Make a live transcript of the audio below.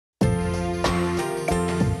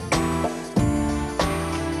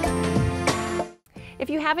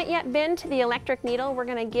you haven't yet been to the Electric Needle, we're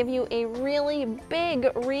going to give you a really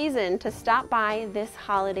big reason to stop by this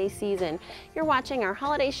holiday season. You're watching our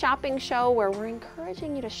holiday shopping show where we're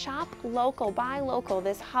encouraging you to shop local, buy local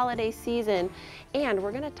this holiday season. And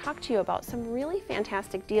we're going to talk to you about some really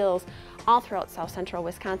fantastic deals all throughout South Central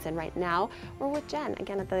Wisconsin. Right now, we're with Jen,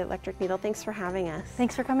 again at the Electric Needle. Thanks for having us.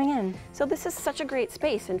 Thanks for coming in. So this is such a great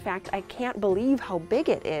space. In fact, I can't believe how big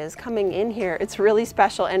it is coming in here. It's really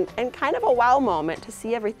special and kind of a wow moment to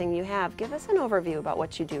see everything you have. Give us an overview about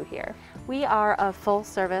what you do here. We are a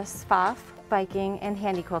full-service FOF, biking, and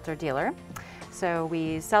handy quilter dealer. So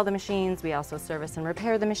we sell the machines, we also service and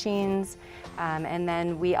repair the machines, and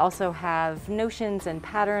then we also have notions and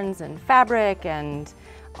patterns and fabric and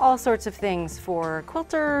all sorts of things for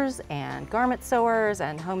quilters and garment sewers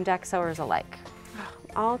and home deck sewers alike.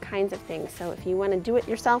 All kinds of things. So if you want to do it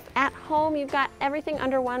yourself at home, you've got everything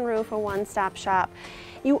under one roof, a one-stop shop.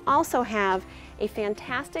 You also have a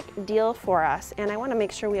fantastic deal for us, and I want to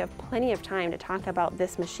make sure we have plenty of time to talk about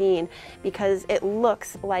this machine because it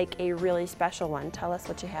looks like a really special one. Tell us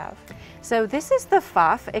what you have. So this is the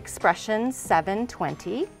FOF Expression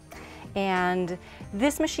 720. And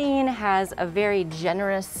this machine has a very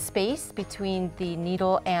generous space between the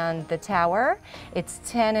needle and the tower. It's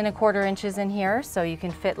 10¼ inches in here, so you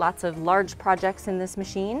can fit lots of large projects in this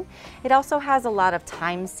machine. It also has a lot of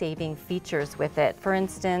time-saving features with it. For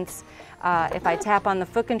instance, if I tap on the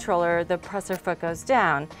foot controller, the presser foot goes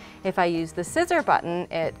down. If I use the scissor button,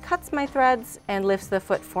 it cuts my threads and lifts the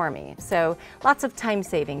foot for me. So lots of time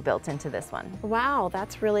saving built into this one. Wow,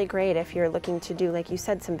 that's really great if you're looking to do, like you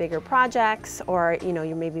said, some bigger projects, or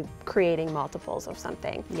you may be creating multiples of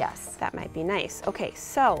something. Yes. That might be nice. Okay,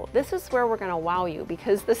 so this is where we're gonna wow you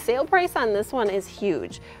because the sale price on this one is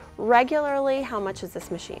huge. Regularly, how much is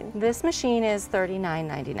this machine? This machine is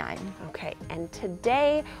 $39.99. Okay, and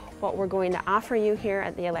today what we're going to offer you here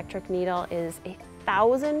at the Electric Needle is a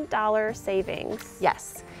 $1,000 savings.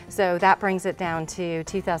 Yes, so that brings it down to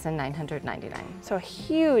 $2,999. So a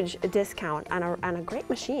huge discount on a great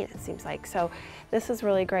machine, it seems like. So this is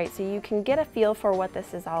really great. So you can get a feel for what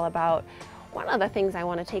this is all about. One of the things I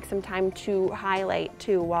want to take some time to highlight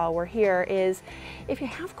too while we're here is if you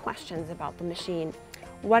have questions about the machine,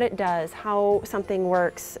 what it does, how something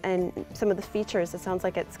works, and some of the features. It sounds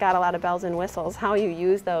like it's got a lot of bells and whistles, how you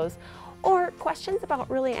use those, or questions about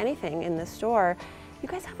really anything in the store. You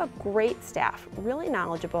guys have a great staff, really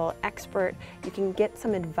knowledgeable, expert. You can get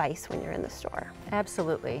some advice when you're in the store.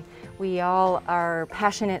 Absolutely. We all are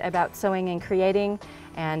passionate about sewing and creating,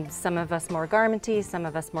 and some of us more garmenty, some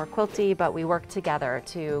of us more quilty, but we work together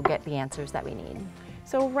to get the answers that we need.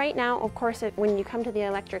 So right now, of course, when you come to the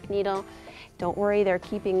Electric Needle, don't worry, they're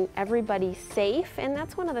keeping everybody safe, and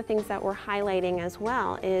that's one of the things that we're highlighting as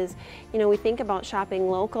well is, we think about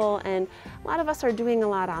shopping local, and a lot of us are doing a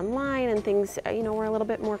lot online and things, we're a little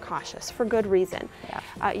bit more cautious for good reason.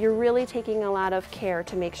 Yeah. You're really taking a lot of care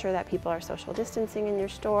to make sure that people are social distancing in your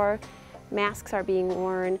store, masks are being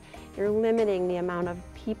worn, you're limiting the amount of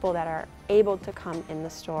people that are able to come in the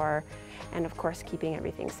store, and of course keeping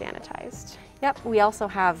everything sanitized. Yep, we also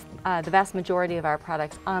have the vast majority of our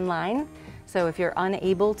products online. So if you're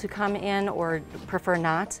unable to come in or prefer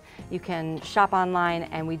not, you can shop online,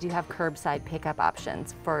 and we do have curbside pickup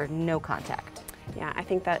options for no contact. Yeah, I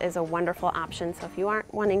think that is a wonderful option. So if you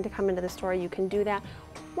aren't wanting to come into the store, you can do that.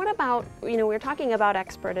 What about, we're talking about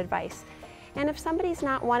expert advice. And if somebody's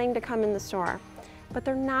not wanting to come in the store, but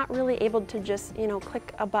they're not really able to just,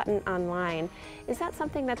 click a button online, is that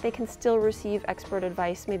something that they can still receive expert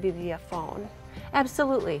advice, maybe via phone?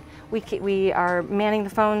 Absolutely. We are manning the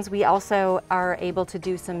phones. We also are able to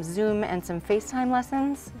do some Zoom and some FaceTime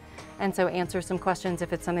lessons, and so answer some questions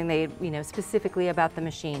if it's something they, specifically about the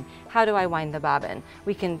machine. How do I wind the bobbin?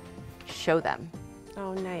 We can show them.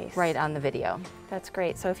 Oh, nice. Right on the video. That's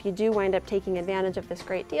great. So if you do wind up taking advantage of this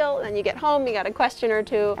great deal, then you get home, you got a question or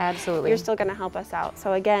two. Absolutely. You're still going to help us out.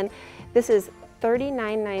 So again, this is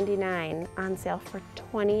 $39.99 on sale for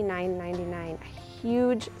 $29.99.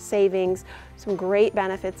 Huge savings, some great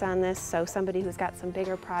benefits on this, so somebody who's got some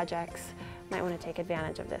bigger projects might want to take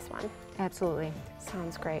advantage of this one. Absolutely.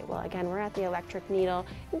 Sounds great. Well, again, we're at the Electric Needle,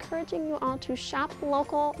 encouraging you all to shop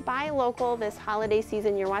local, buy local this holiday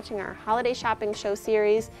season. You're watching our holiday shopping show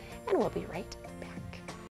series, and we'll be right